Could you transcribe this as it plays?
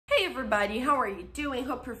everybody, how are you doing?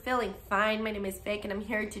 Hope you're feeling fine. My name is Vic and I'm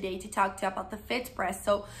here today to talk to you about the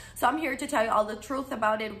Fitspresso. So I'm here to tell you all the truth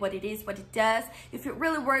about it, what it is, what it does, if it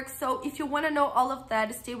really works. So if you want to know all of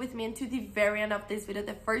that, stay with me until the very end of this video.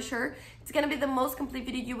 That for sure it's gonna be the most complete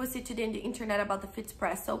video you will see today on the internet about the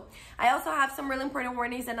Fitspresso. I also have some really important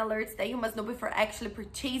warnings and alerts that you must know before actually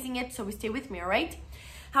purchasing it, so stay with me, all right?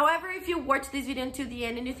 However, if you watch this video until the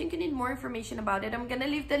end and you think you need more information about it, I'm gonna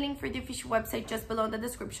leave the link for the official website just below in the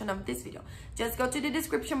description of this video. Just go to the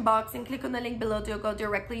description box and click on the link below to go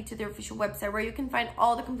directly to the official website where you can find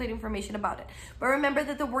all the complete information about it. But remember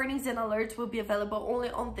that the warnings and alerts will be available only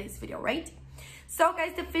on this video, right? So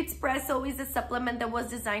guys, the Fitspresso is a supplement that was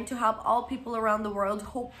designed to help all people around the world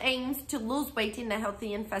who aims to lose weight in a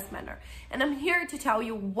healthy and fast manner. And I'm here to tell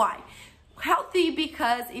you why. Healthy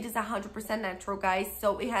because it is 100% natural, guys.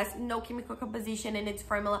 So it has no chemical composition in its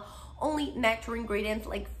formula, only natural ingredients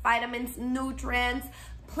like vitamins, nutrients,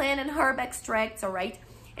 plant and herb extracts, all right?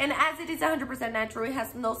 And as it is 100% natural, it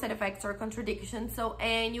has no side effects or contradictions, so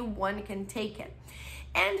anyone can take it.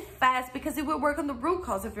 And fast because it will work on the root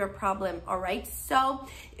cause of your problem, all right? So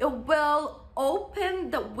it will open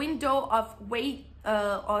the window of weight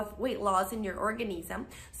loss in your organism,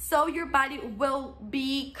 so your body will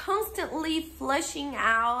be constantly flushing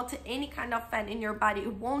out any kind of fat in your body.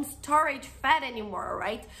 It won't storage fat anymore, all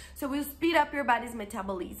right? So it will speed up your body's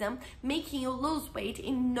metabolism, making you lose weight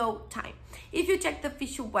in no time. If you check the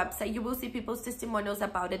official website, you will see people's testimonials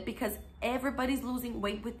about it because everybody's losing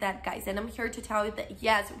weight with that, guys. And I'm here to tell you that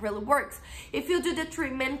yes, it really works. If you do the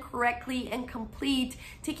treatment correctly and complete,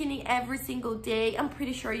 taking it every single day, I'm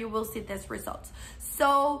pretty sure you will see these results.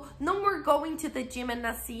 So no more going to the gym and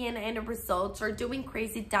not seeing any results, or doing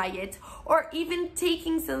crazy diets, or even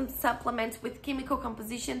taking some supplements with chemical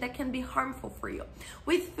composition that can be harmful for you.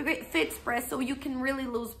 With Fitspresso, you can really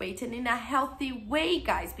lose weight and in a healthy way,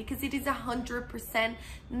 guys, because it is 100%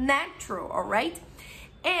 natural, all right?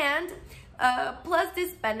 And plus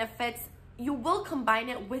these benefits, you will combine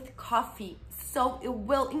it with coffee, so it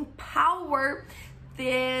will empower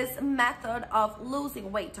this method of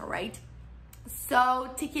losing weight, all right?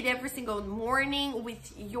 So take it every single morning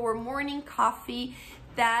with your morning coffee.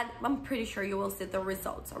 That I'm pretty sure you will see the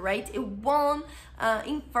results, all right? It won't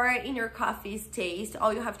interfere in your coffee's taste.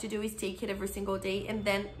 All you have to do is take it every single day, and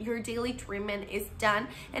then your daily treatment is done,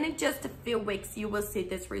 and in just a few weeks you will see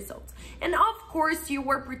this result. And of course you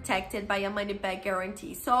were protected by a money-back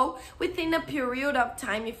guarantee. So within a period of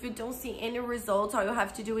time, if you don't see any results, all you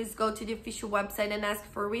have to do is go to the official website and ask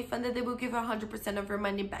for a refund, and they will give you 100% of your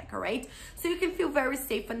money back, all right? So you can feel very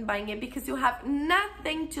safe in buying it because you have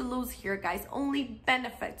nothing to lose here, guys, only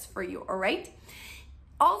benefits for you, all right?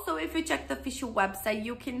 Also, if you check the official website,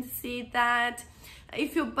 you can see that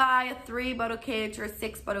if you buy a 3-bottle kit or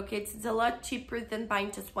 6-bottle kits, it's a lot cheaper than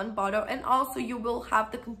buying just 1 bottle. And also you will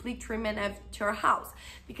have the complete treatment at your house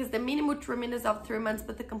because the minimal treatment is of 3 months,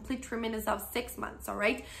 but the complete treatment is of 6 months, all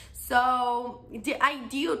right? So the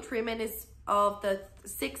ideal treatment is of the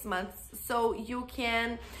 6 months, so you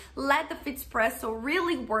can let the Fitspresso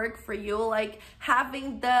really work for you, like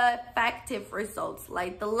having the effective results,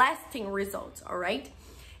 like the lasting results, all right?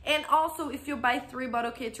 And also, if you buy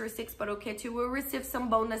 3-bottle kits or 6-bottle kits, you will receive some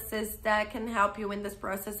bonuses that can help you in this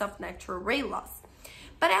process of natural weight loss.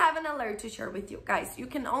 But I have an alert to share with you, guys. You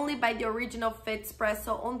can only buy the original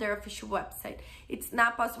Fitspresso on their official website. It's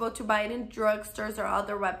not possible to buy it in drugstores or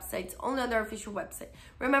other websites, only on their official website.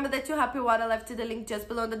 Remember that to help you out, I left the link just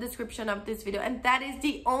below in the description of this video, and that is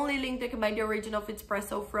the only link that you can buy the original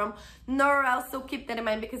Fitspresso from, nowhere else. So keep that in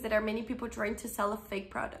mind because there are many people trying to sell a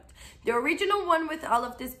fake product. The original one with all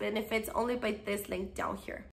of these benefits, only by this link down here.